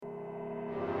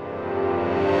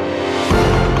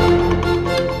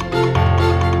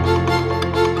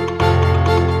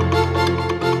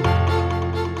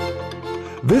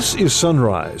This is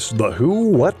Sunrise, the who,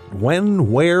 what,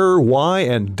 when, where, why,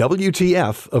 and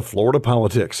WTF of Florida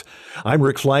politics. I'm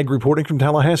Rick Flagg reporting from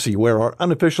Tallahassee, where our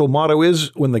unofficial motto is,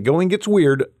 when the going gets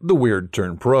weird, the weird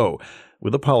turn pro.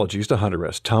 With apologies to Hunter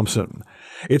S. Thompson.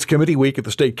 It's committee week at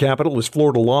the state capitol as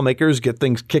Florida lawmakers get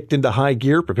things kicked into high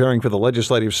gear, preparing for the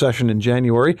legislative session in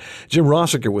January. Jim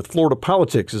Rossiker with Florida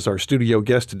Politics is our studio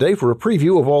guest today for a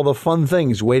preview of all the fun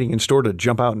things waiting in store to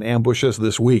jump out and ambush us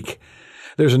this week.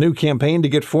 There's a new campaign to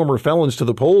get former felons to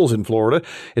the polls in Florida.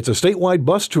 It's a statewide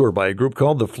bus tour by a group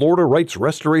called the Florida Rights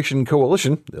Restoration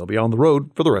Coalition. They'll be on the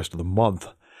road for the rest of the month.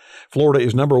 Florida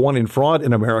is number one in fraud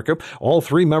in America. All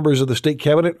three members of the state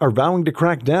cabinet are vowing to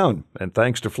crack down. And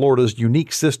thanks to Florida's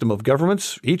unique system of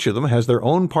governments, each of them has their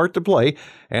own part to play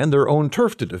and their own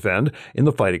turf to defend in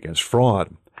the fight against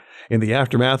fraud. In the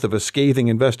aftermath of a scathing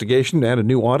investigation and a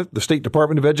new audit, the State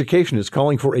Department of Education is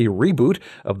calling for a reboot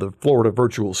of the Florida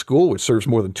Virtual School, which serves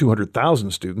more than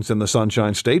 200,000 students in the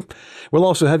Sunshine State. We'll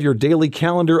also have your daily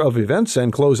calendar of events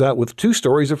and close out with two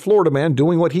stories of Florida man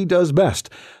doing what he does best,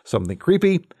 something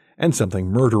creepy and something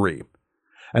murdery.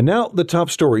 And now the top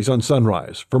stories on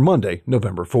Sunrise for Monday,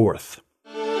 November 4th.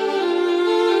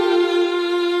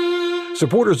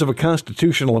 Supporters of a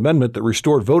constitutional amendment that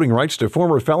restored voting rights to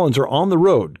former felons are on the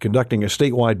road, conducting a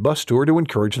statewide bus tour to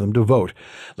encourage them to vote.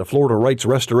 The Florida Rights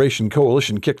Restoration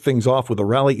Coalition kicked things off with a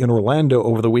rally in Orlando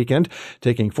over the weekend,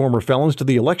 taking former felons to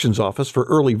the elections office for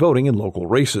early voting in local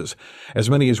races. As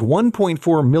many as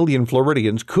 1.4 million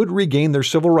Floridians could regain their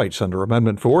civil rights under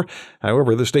Amendment 4.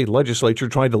 However, the state legislature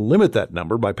tried to limit that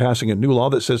number by passing a new law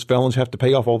that says felons have to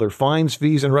pay off all their fines,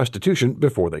 fees, and restitution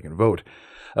before they can vote.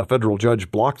 A federal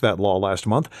judge blocked that law last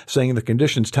month, saying the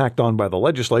conditions tacked on by the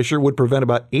legislature would prevent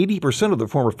about 80% of the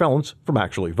former felons from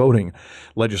actually voting.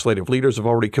 Legislative leaders have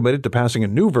already committed to passing a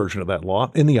new version of that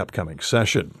law in the upcoming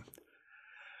session.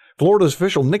 Florida's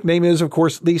official nickname is, of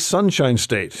course, the Sunshine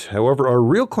State. However, our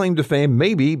real claim to fame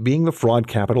may be being the fraud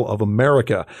capital of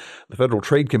America. The Federal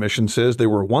Trade Commission says there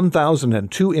were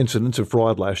 1,002 incidents of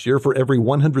fraud last year for every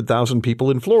 100,000 people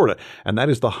in Florida, and that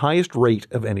is the highest rate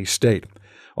of any state.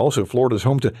 Also, Florida is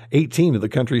home to 18 of the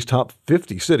country's top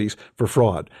 50 cities for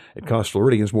fraud. It cost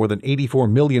Floridians more than $84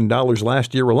 million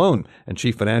last year alone, and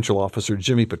Chief Financial Officer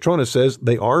Jimmy Petronas says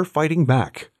they are fighting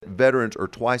back. Veterans are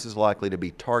twice as likely to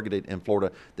be targeted in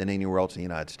Florida than anywhere else in the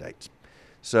United States.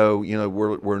 So,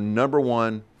 we're number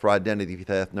one for identity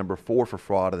theft, number 4 for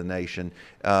fraud of the nation,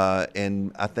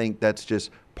 and I think that's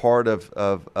just part of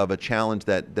a challenge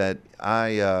that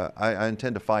I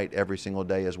intend to fight every single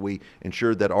day as we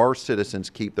ensure that our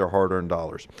citizens keep their hard-earned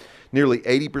dollars. Nearly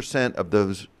 80% of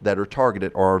those that are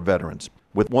targeted are our veterans.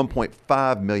 With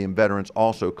 1.5 million veterans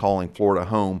also calling Florida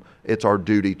home, it's our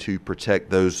duty to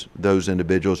protect those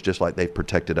individuals just like they've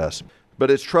protected us. But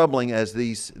it's troubling as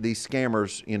these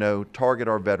scammers, target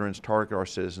our veterans, target our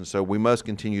citizens. So we must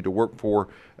continue to work for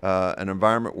an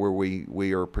environment where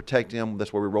we are protecting them.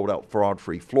 That's why we rolled out Fraud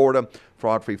Free Florida.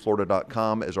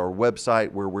 FraudFreeFlorida.com is our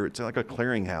website where it's like a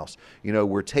clearinghouse.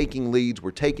 We're taking leads, we're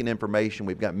taking information.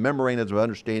 We've got memorandums of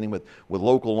understanding with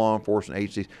local law enforcement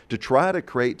agencies to try to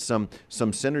create some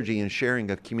synergy and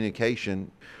sharing of communication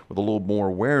with a little more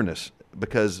awareness,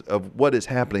 because of what is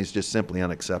happening is just simply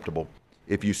unacceptable.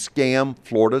 If you scam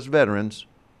Florida's veterans,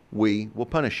 we will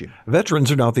punish you.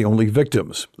 Veterans are not the only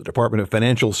victims. The Department of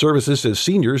Financial Services says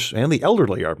seniors and the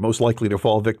elderly are most likely to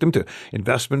fall victim to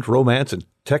investment, romance, and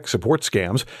tech support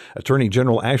scams. Attorney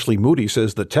General Ashley Moody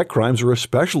says the tech crimes are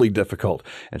especially difficult,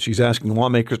 and she's asking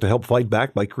lawmakers to help fight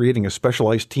back by creating a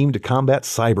specialized team to combat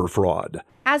cyber fraud.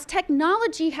 As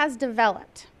technology has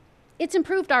developed, it's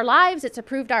improved our lives, it's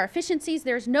improved our efficiencies.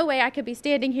 There's no way I could be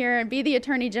standing here and be the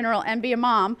Attorney General and be a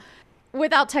mom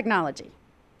without technology.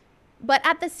 But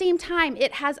at the same time,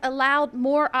 it has allowed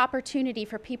more opportunity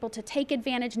for people to take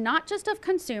advantage not just of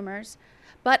consumers,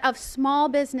 but of small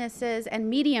businesses and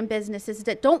medium businesses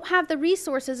that don't have the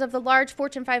resources of the large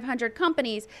Fortune 500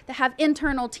 companies that have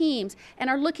internal teams and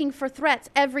are looking for threats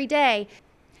every day.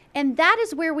 And that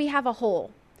is where we have a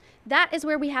hole. That is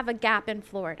where we have a gap in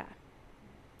Florida.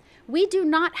 We do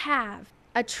not have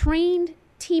a trained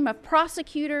team of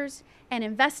prosecutors and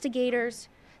investigators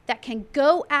that can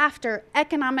go after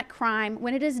economic crime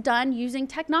when it is done using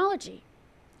technology.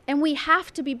 And we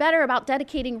have to be better about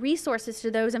dedicating resources to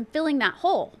those and filling that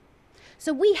hole.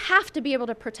 So we have to be able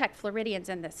to protect Floridians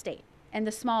in this state and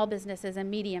the small businesses and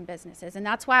medium businesses. And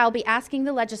that's why I'll be asking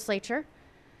the legislature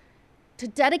to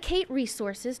dedicate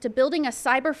resources to building a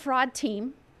cyber fraud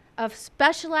team of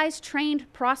specialized trained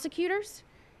prosecutors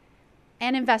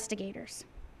and investigators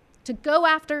to go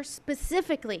after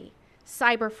specifically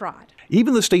cyber fraud.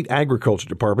 Even the state agriculture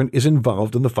department is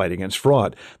involved in the fight against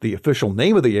fraud. The official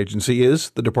name of the agency is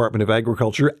the Department of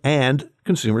Agriculture and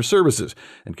Consumer Services.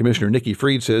 And Commissioner Nikki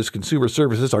Fried says consumer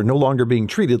services are no longer being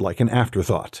treated like an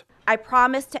afterthought. I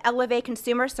promise to elevate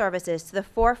consumer services to the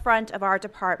forefront of our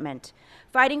department,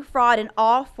 fighting fraud in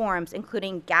all forms,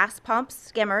 including gas pumps,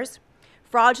 skimmers,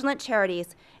 fraudulent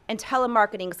charities, and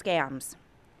telemarketing scams.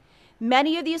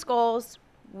 Many of these goals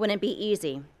wouldn't be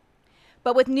easy,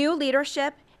 but with new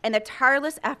leadership and the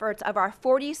tireless efforts of our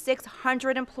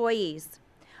 4,600 employees,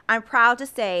 I'm proud to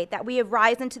say that we have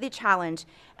risen to the challenge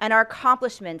and our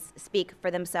accomplishments speak for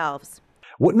themselves.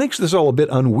 What makes this all a bit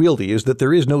unwieldy is that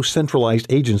there is no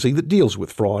centralized agency that deals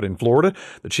with fraud in Florida.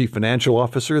 The chief financial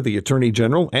officer, the attorney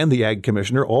general, and the ag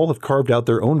commissioner all have carved out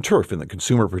their own turf in the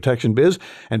consumer protection biz,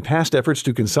 and past efforts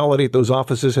to consolidate those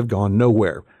offices have gone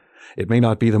nowhere. It may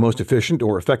not be the most efficient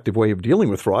or effective way of dealing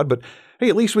with fraud, but hey,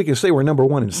 at least we can say we're number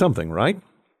one in something, right?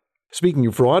 Speaking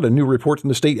of fraud, a new report from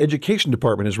the state education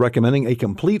department is recommending a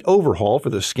complete overhaul for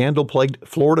the scandal-plagued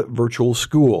Florida virtual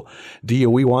school.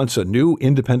 DOE wants a new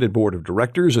independent board of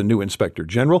directors, a new inspector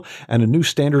general, and a new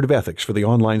standard of ethics for the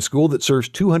online school that serves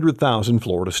 200,000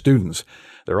 Florida students.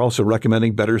 They're also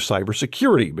recommending better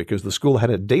cybersecurity because the school had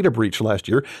a data breach last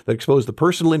year that exposed the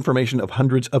personal information of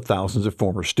hundreds of thousands of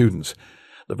former students.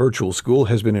 The virtual school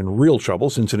has been in real trouble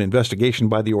since an investigation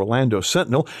by the Orlando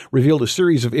Sentinel revealed a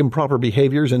series of improper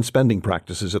behaviors and spending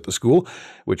practices at the school,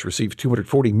 which receives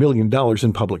 $240 million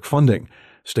in public funding.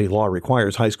 State law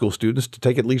requires high school students to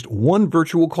take at least one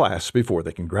virtual class before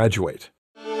they can graduate.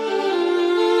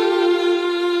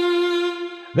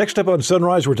 Next up on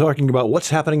Sunrise, we're talking about what's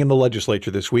happening in the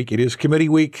legislature this week. It is committee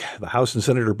week. The House and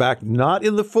Senate are back, not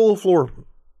in the full floor,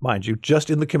 mind you,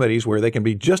 just in the committees where they can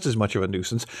be just as much of a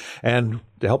nuisance. And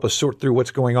to help us sort through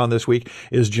what's going on this week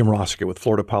is Jim Rossica with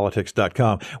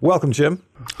FloridaPolitics.com. Welcome, Jim.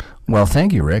 Well,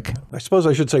 thank you, Rick. I suppose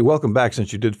I should say welcome back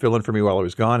since you did fill in for me while I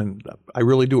was gone, and I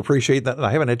really do appreciate that.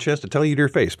 I haven't had a chance to tell you to your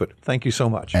face, but thank you so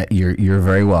much. You're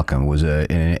very welcome. It was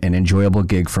an enjoyable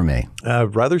gig for me.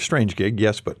 Rather strange gig,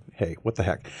 yes, but hey, what the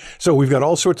heck. So we've got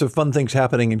all sorts of fun things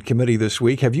happening in committee this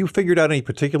week. Have you figured out any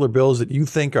particular bills that you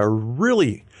think are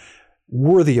really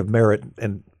worthy of merit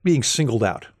and being singled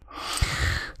out?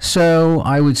 So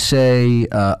I would say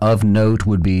of note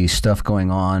would be stuff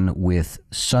going on with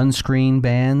sunscreen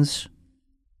bans.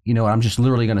 You know, I'm just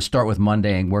literally going to start with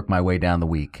Monday and work my way down the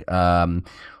week. On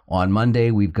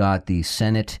Monday, we've got the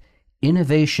Senate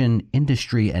Innovation,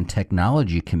 Industry, and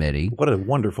Technology Committee. What a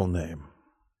wonderful name.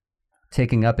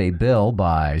 Taking up a bill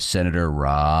by Senator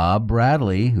Rob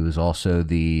Bradley, who is also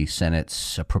the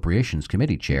Senate's Appropriations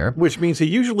Committee chair. Which means he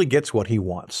usually gets what he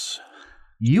wants.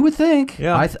 You would think.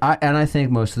 Yeah. I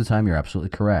think most of the time you're absolutely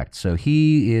correct. So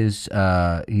he has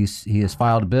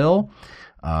filed a bill,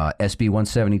 SB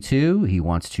 172. He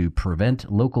wants to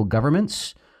prevent local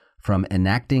governments from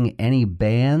enacting any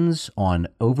bans on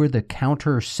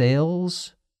over-the-counter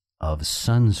sales of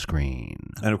sunscreen.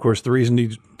 And of course, the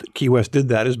reason Key West did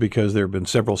that is because there have been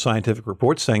several scientific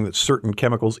reports saying that certain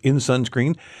chemicals in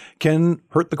sunscreen can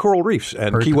hurt the coral reefs.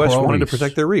 And Key West wanted to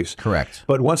protect their reefs. Correct.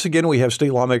 But once again, we have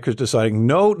state lawmakers deciding,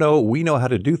 no, we know how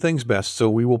to do things best,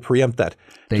 so we will preempt that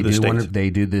to the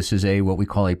state. This is what we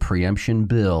call a preemption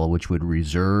bill, which would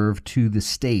reserve to the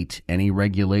state any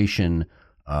regulations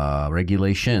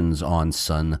on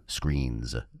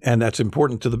sunscreens. And that's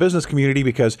important to the business community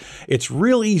because it's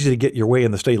real easy to get your way in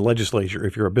the state legislature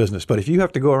if you're a business. But if you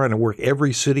have to go around and work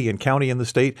every city and county in the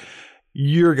state,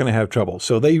 you're going to have trouble.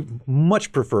 So they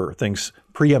much prefer things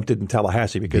preempted in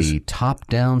Tallahassee because the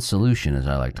top-down solution, as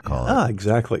I like to call it.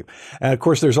 Exactly. And of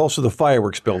course, there's also the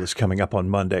fireworks bill that's coming up on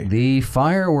Monday. The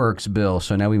fireworks bill.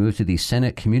 So now we move to the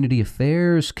Senate Community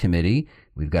Affairs Committee.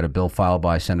 We've got a bill filed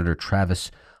by Senator Travis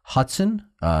Hudson,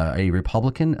 a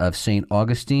Republican of St.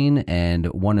 Augustine, and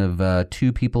one of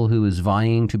two people who is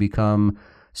vying to become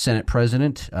Senate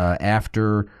president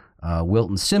after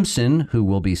Wilton Simpson, who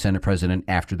will be Senate president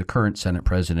after the current Senate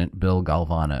president, Bill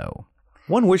Galvano.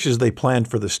 One wishes they planned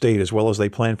for the state as well as they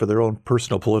planned for their own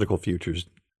personal political futures.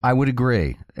 I would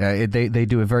agree. They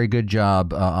do a very good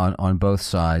job on both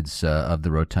sides of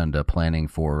the rotunda, planning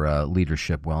for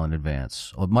leadership well in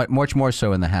advance. Much more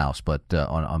so in the House, but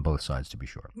on both sides, to be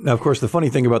sure. Now, of course, the funny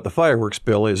thing about the fireworks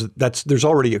bill is there's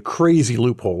already a crazy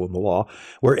loophole in the law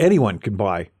where anyone can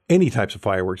buy any types of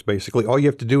fireworks, basically. All you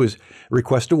have to do is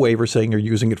request a waiver saying you're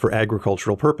using it for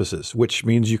agricultural purposes, which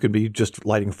means you could be just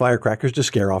lighting firecrackers to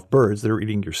scare off birds that are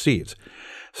eating your seeds.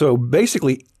 So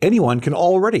basically, anyone can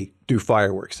already do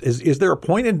fireworks. Is there a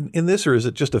point in this, or is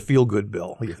it just a feel-good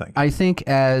bill? What do you think? I think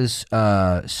as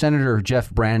Senator Jeff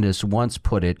Brandes once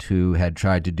put it, who had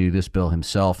tried to do this bill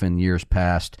himself in years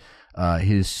past,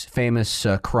 His famous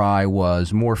cry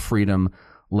was more freedom,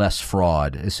 less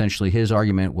fraud. Essentially, his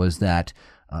argument was that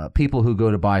people who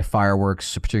go to buy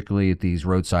fireworks, particularly at these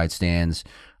roadside stands,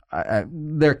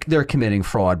 they're committing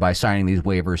fraud by signing these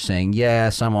waivers saying,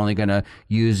 yes, I'm only going to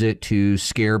use it to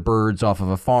scare birds off of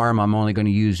a farm. I'm only going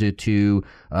to use it to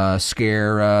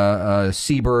scare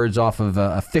seabirds off of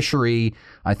a fishery,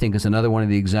 I think is another one of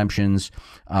the exemptions.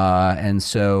 And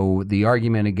so the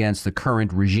argument against the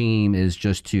current regime is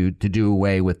just to do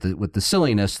away with the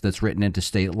silliness that's written into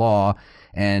state law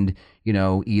and,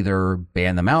 either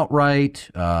ban them outright,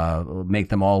 make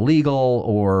them all legal,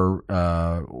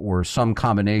 or some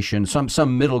combination,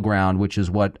 some middle ground, which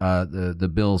is what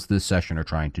the bills this session are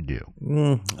trying to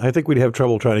do. I think we'd have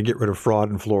trouble trying to get rid of fraud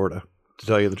in Florida, to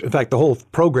tell you the truth. In fact, the whole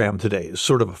program today is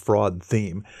sort of a fraud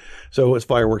theme. So its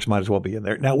fireworks might as well be in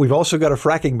there. Now, we've also got a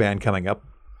fracking ban coming up.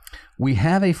 We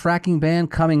have a fracking ban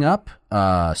coming up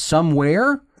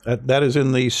somewhere. That is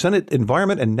in the Senate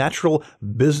Environment and Natural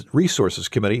Resources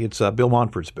Committee. It's Bill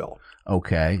Monford's bill.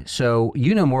 Okay. So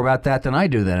you know more about that than I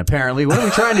do then, apparently. What are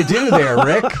we trying to do there,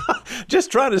 Rick?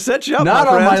 Just trying to set you up, Not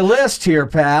my on friend. my list here,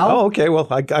 pal. Oh, okay. Well,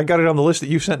 I got it on the list that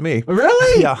you sent me.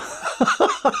 Really? Yeah.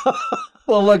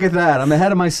 Well, look at that. I'm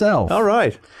ahead of myself. All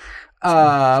right.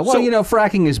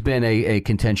 Fracking has been a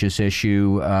contentious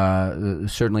issue.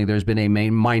 Certainly, there's been a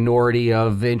minority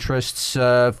of interests,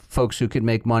 folks who could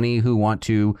make money who want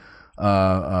to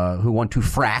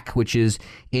frack, which is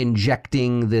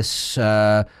injecting this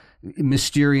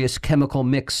mysterious chemical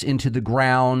mix into the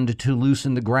ground to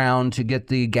loosen the ground to get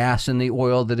the gas and the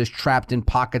oil that is trapped in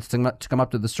pockets to come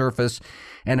up to the surface.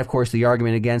 And of course, the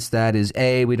argument against that is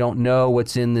we don't know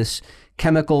what's in this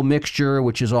chemical mixture,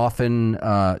 which is often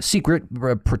secret,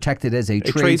 protected as a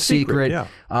trade secret. Yeah.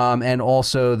 And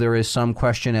also there is some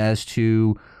question as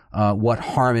to what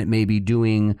harm it may be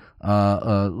doing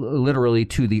literally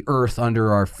to the earth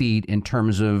under our feet in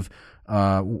terms of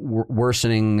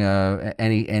worsening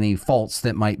any faults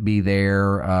that might be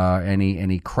there,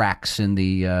 any cracks in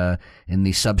the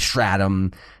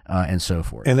substratum, and so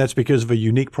forth. And that's because of a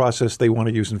unique process they want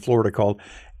to use in Florida called,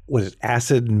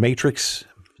 acid matrix?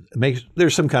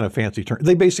 There's some kind of fancy term.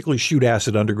 They basically shoot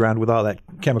acid underground with all that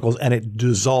chemicals, and it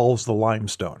dissolves the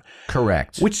limestone.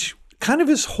 Correct. Which kind of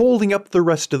is holding up the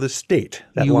rest of the state,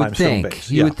 that limestone base.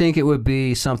 You would think it would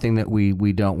be something that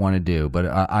we don't want to do. But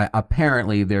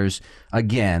apparently there's,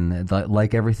 again,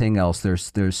 like everything else,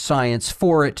 there's science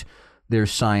for it.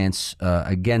 There's science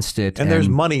against it. And there's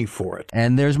money for it.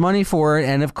 And there's money for it.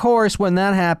 And of course, when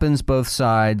that happens, both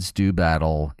sides do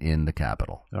battle in the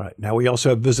Capitol. All right. Now, we also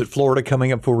have Visit Florida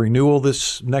coming up for renewal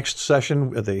this next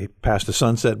session. They passed a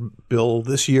sunset bill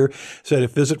this year, said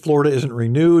if Visit Florida isn't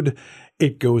renewed,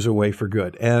 it goes away for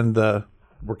good. And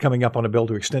we're coming up on a bill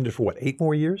to extend it for, 8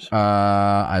 more years?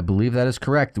 I believe that is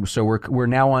correct. So we're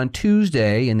now on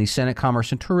Tuesday in the Senate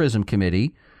Commerce and Tourism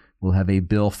Committee. We'll have a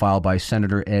bill filed by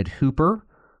Senator Ed Hooper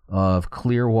of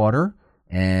Clearwater,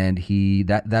 and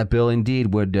that bill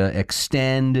indeed would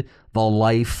extend the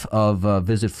life of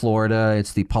Visit Florida.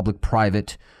 It's the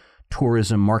public-private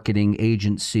tourism marketing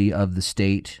agency of the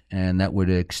state, and that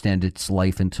would extend its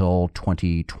life until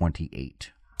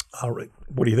 2028. All right.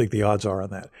 What do you think the odds are on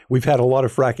that? We've had a lot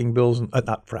of fracking bills,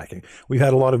 not fracking. We've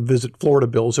had a lot of Visit Florida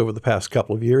bills over the past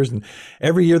couple of years, and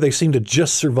every year they seem to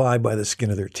just survive by the skin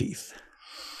of their teeth.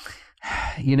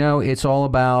 It's all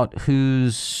about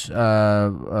whose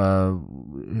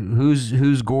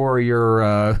gore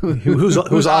you're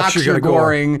whose ox you're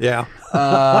goring. Yeah.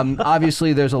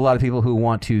 Obviously, there's a lot of people who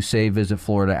want to say Visit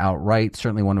Florida outright.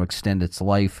 Certainly want to extend its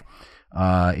life.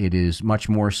 It is much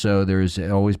more so. There's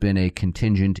always been a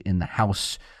contingent in the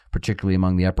House, particularly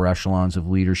among the upper echelons of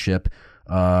leadership,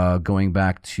 going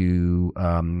back to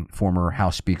former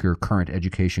House Speaker, current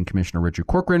Education Commissioner Richard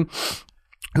Corcoran,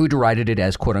 who derided it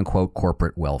as quote-unquote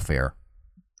corporate welfare.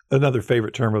 Another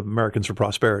favorite term of Americans for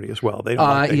Prosperity as well. They don't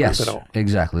like that yes, at all.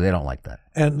 Exactly. They don't like that.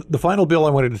 And the final bill I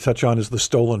wanted to touch on is the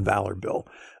Stolen Valor Bill.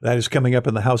 That is coming up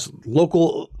in the House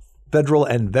Local, Federal,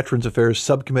 and Veterans Affairs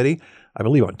Subcommittee, I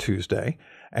believe on Tuesday.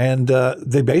 And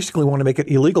they basically want to make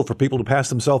it illegal for people to pass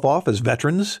themselves off as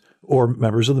veterans or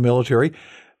members of the military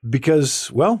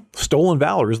because, stolen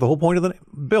valor is the whole point of the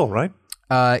bill, right?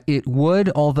 It would,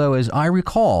 although as I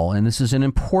recall, and this is an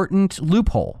important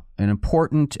loophole, an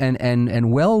important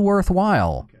and well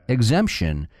worthwhile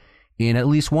exemption in at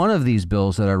least one of these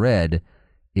bills that I read,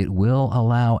 it will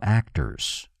allow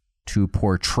actors to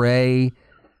portray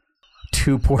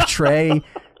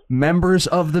members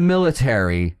of the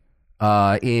military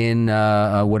in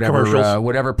whatever Commercials.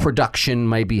 whatever production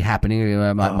might be happening.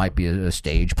 Might be a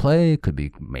stage play. It could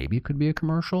be a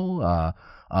commercial.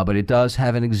 But it does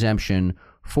have an exemption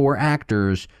for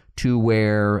actors to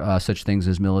wear such things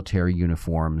as military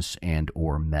uniforms and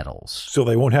or medals. So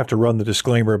they won't have to run the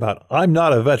disclaimer about, I'm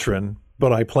not a veteran,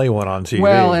 but I play one on TV.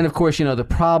 Well, and of course, the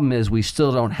problem is we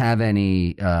still don't have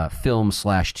any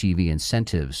film/TV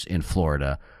incentives in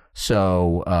Florida.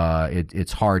 So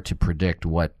it's hard to predict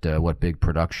what big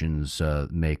productions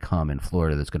may come in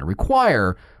Florida that's going to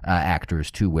require actors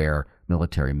to wear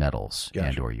military medals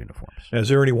and or uniforms. Now, is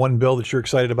there any one bill that you're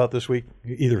excited about this week,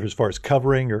 either as far as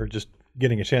covering or just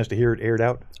getting a chance to hear it aired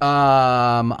out?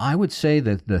 I would say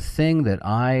that the thing that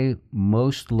I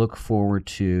most look forward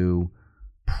to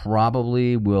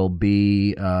probably will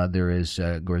be there's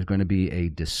going to be a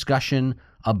discussion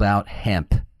about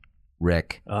hemp,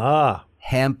 Rick.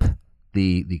 Hemp,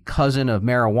 the cousin of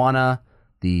marijuana,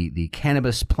 the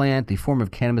cannabis plant, the form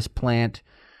of cannabis plant.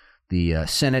 The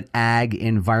Senate Ag,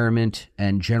 Environment,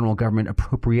 and General Government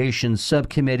Appropriations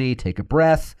Subcommittee, take a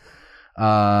breath.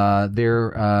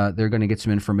 They're going to get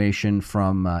some information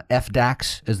from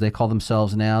FDACS, as they call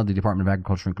themselves now, the Department of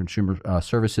Agriculture and Consumer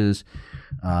Services,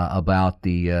 about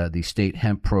the state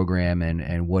hemp program.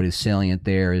 And what is salient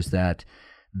there is that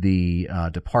the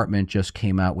department just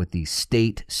came out with the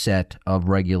state set of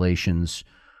regulations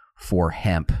for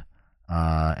hemp.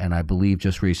 And I believe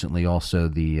just recently also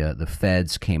the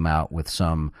feds came out with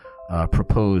some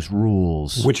proposed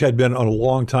rules. Which had been a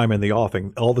long time in the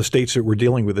offing. All the states that were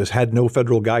dealing with this had no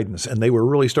federal guidance, and they were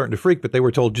really starting to freak, but they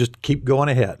were told just keep going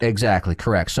ahead. Exactly,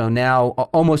 correct. So now,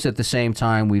 almost at the same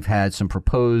time, we've had some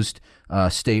proposed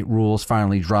state rules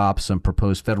finally drop, some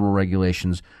proposed federal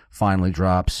regulations finally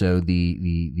drop. So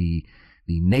the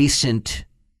nascent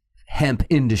hemp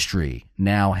industry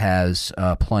now has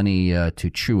plenty to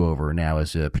chew over now,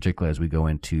 particularly as we go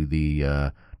into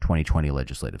the 2020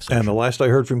 legislative session. And the last I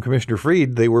heard from Commissioner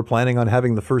Freed, they were planning on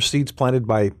having the first seeds planted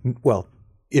by, well,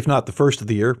 if not the first of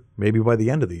the year, maybe by the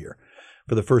end of the year,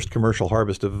 for the first commercial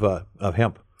harvest of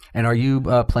hemp. And are you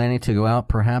planning to go out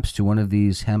perhaps to one of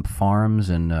these hemp farms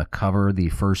and cover the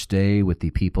first day with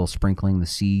the people sprinkling the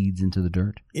seeds into the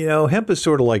dirt? Hemp is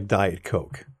sort of like Diet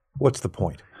Coke. What's the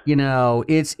point? Wrong,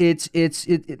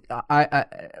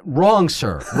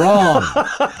 sir. Wrong.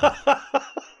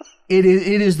 It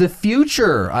is the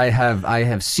future. I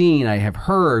have seen, I have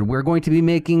heard. We're going to be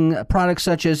making products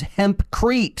such as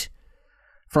hempcrete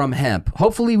from hemp.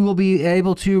 Hopefully, we'll be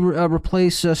able to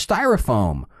replace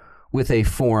styrofoam with a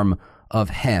form of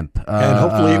hemp. And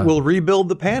hopefully it will rebuild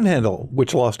the Panhandle,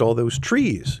 which lost all those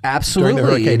trees. Absolutely. During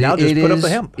the hurricane. Now just put up the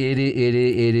hemp. It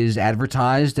is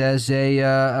advertised as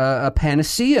a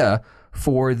panacea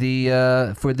for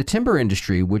the timber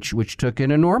industry, which took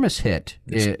an enormous hit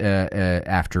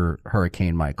after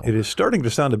Hurricane Michael. It is starting to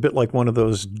sound a bit like one of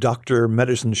those doctor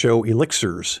medicine show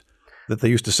elixirs that they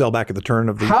used to sell back at the turn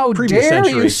of the previous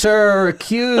century. How dare you, sir,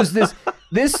 accuse this?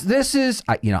 This is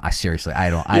I seriously I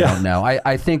don't know.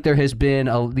 I think there has been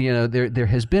there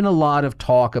has been a lot of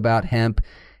talk about hemp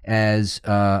as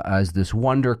this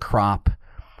wonder crop.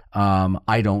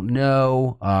 I don't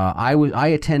know. I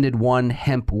attended one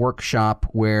hemp workshop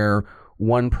where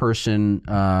one person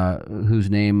whose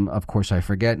name, of course, I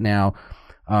forget now,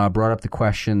 brought up the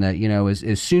question that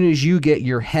as soon as you get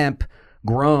your hemp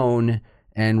grown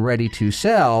and ready to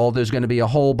sell, there's going to be a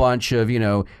whole bunch of,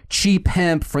 cheap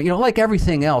hemp from, like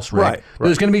everything else, Rick. Right.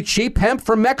 There's going to be cheap hemp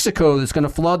from Mexico that's going to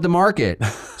flood the market.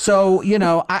 So,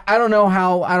 I don't know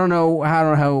how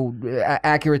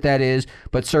accurate that is,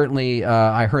 but certainly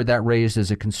I heard that raised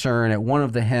as a concern at one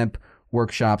of the hemp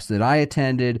workshops that I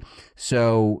attended.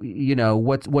 So,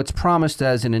 what's promised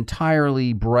as an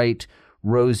entirely bright,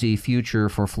 rosy future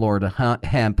for Florida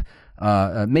hemp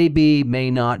may be, may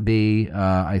not be.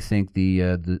 I think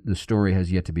the story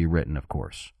has yet to be written, of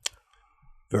course.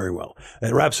 Very well.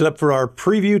 That wraps it up for our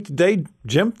preview today.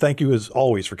 Jim, thank you as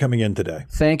always for coming in today.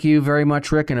 Thank you very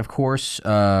much, Rick. And of course,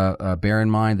 bear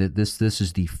in mind that this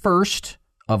is the first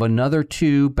of another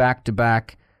 2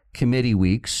 back-to-back committee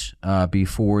weeks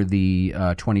before the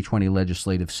 2020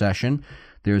 legislative session.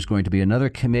 There's going to be another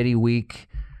committee week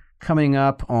coming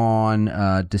up on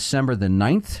December the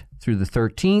 9th through the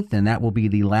 13th, and that will be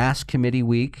the last committee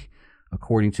week,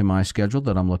 according to my schedule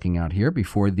that I'm looking out here,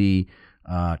 before the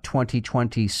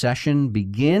 2020 session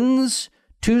begins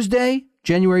Tuesday,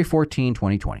 January 14,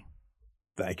 2020.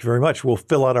 Thank you very much. We'll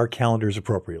fill out our calendars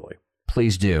appropriately.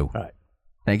 Please do. All right.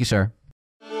 Thank you, sir.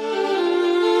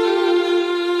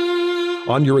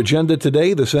 On your agenda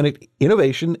today, the Senate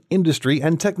Innovation, Industry,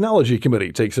 and Technology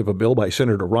Committee takes up a bill by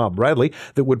Senator Rob Bradley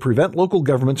that would prevent local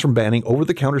governments from banning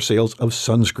over-the-counter sales of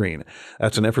sunscreen.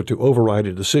 That's an effort to override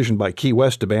a decision by Key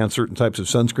West to ban certain types of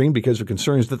sunscreen because of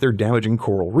concerns that they're damaging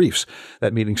coral reefs.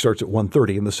 That meeting starts at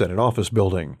 1:30 in the Senate office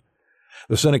building.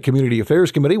 The Senate Community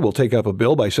Affairs Committee will take up a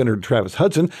bill by Senator Travis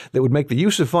Hudson that would make the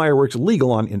use of fireworks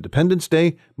legal on Independence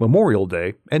Day, Memorial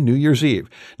Day, and New Year's Eve.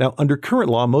 Now, under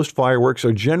current law, most fireworks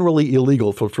are generally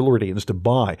illegal for Floridians to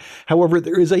buy. However,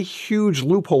 there is a huge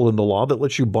loophole in the law that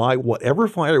lets you buy whatever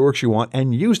fireworks you want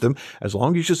and use them as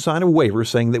long as you sign a waiver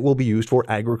saying they will be used for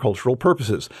agricultural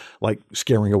purposes, like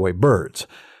scaring away birds.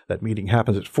 That meeting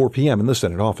happens at 4 p.m. in the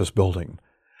Senate office building.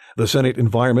 The Senate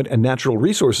Environment and Natural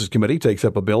Resources Committee takes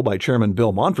up a bill by Chairman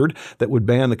Bill Montford that would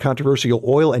ban the controversial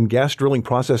oil and gas drilling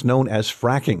process known as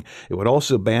fracking. It would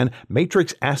also ban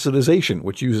matrix acidization,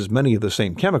 which uses many of the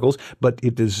same chemicals, but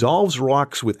it dissolves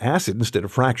rocks with acid instead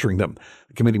of fracturing them.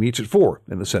 The committee meets at 4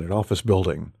 in the Senate office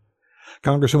building.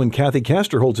 Congresswoman Kathy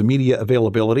Castor holds a media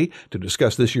availability to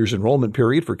discuss this year's enrollment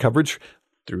period for coverage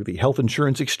through the health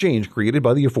insurance exchange created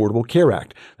by the Affordable Care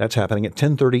Act. That's happening at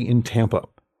 10:30 in Tampa.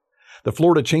 The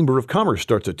Florida Chamber of Commerce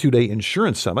starts a 2-day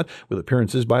insurance summit with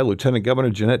appearances by Lieutenant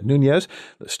Governor Jeanette Nunez,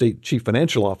 the State Chief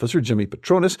Financial Officer Jimmy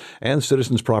Petronis, and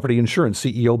Citizens Property Insurance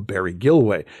CEO Barry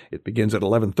Gilway. It begins at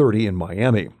 11:30 in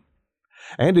Miami.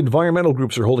 And environmental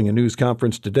groups are holding a news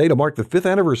conference today to mark the 5th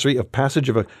anniversary of passage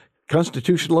of a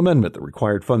constitutional amendment that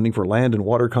required funding for land and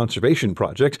water conservation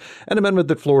projects, an amendment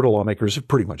that Florida lawmakers have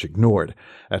pretty much ignored.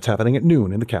 That's happening at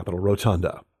noon in the Capitol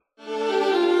Rotunda.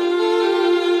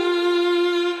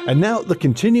 And now, the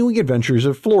continuing adventures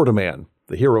of Florida Man,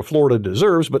 the hero Florida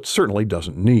deserves but certainly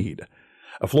doesn't need.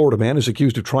 A Florida man is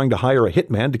accused of trying to hire a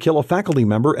hitman to kill a faculty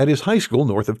member at his high school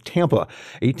north of Tampa.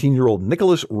 18-year-old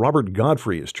Nicholas Robert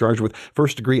Godfrey is charged with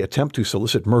first-degree attempt to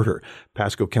solicit murder.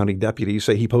 Pasco County deputies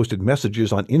say he posted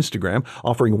messages on Instagram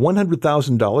offering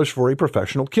 $100,000 for a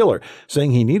professional killer,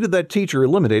 saying he needed that teacher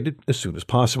eliminated as soon as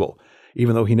possible.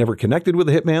 Even though he never connected with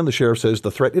the hitman, the sheriff says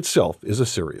the threat itself is a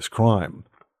serious crime.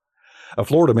 A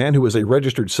Florida man who is a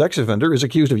registered sex offender is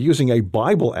accused of using a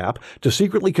Bible app to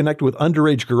secretly connect with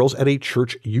underage girls at a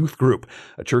church youth group.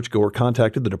 A churchgoer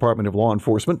contacted the Department of Law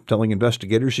Enforcement, telling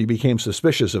investigators she became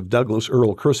suspicious of Douglas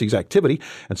Earl Kersey's activity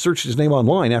and searched his name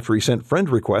online after he sent friend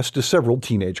requests to several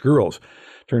teenage girls.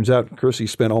 Turns out Kersey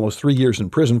spent almost 3 years in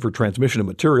prison for transmission of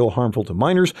material harmful to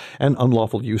minors and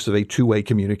unlawful use of a two-way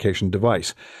communication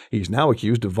device. He's now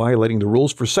accused of violating the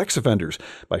rules for sex offenders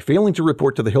by failing to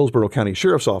report to the Hillsborough County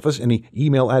Sheriff's Office any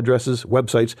email addresses,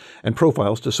 websites, and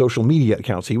profiles to social media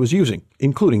accounts he was using,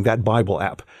 including that Bible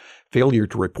app. Failure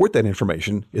to report that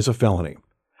information is a felony.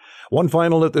 One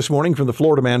final note this morning from the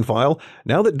Florida Man File.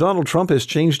 Now that Donald Trump has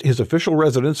changed his official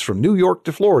residence from New York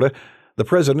to Florida, the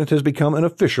president has become an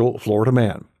official Florida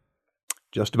man.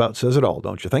 Just about says it all,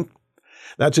 don't you think?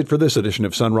 That's it for this edition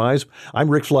of Sunrise. I'm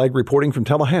Rick Flagg reporting from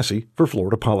Tallahassee for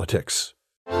Florida Politics.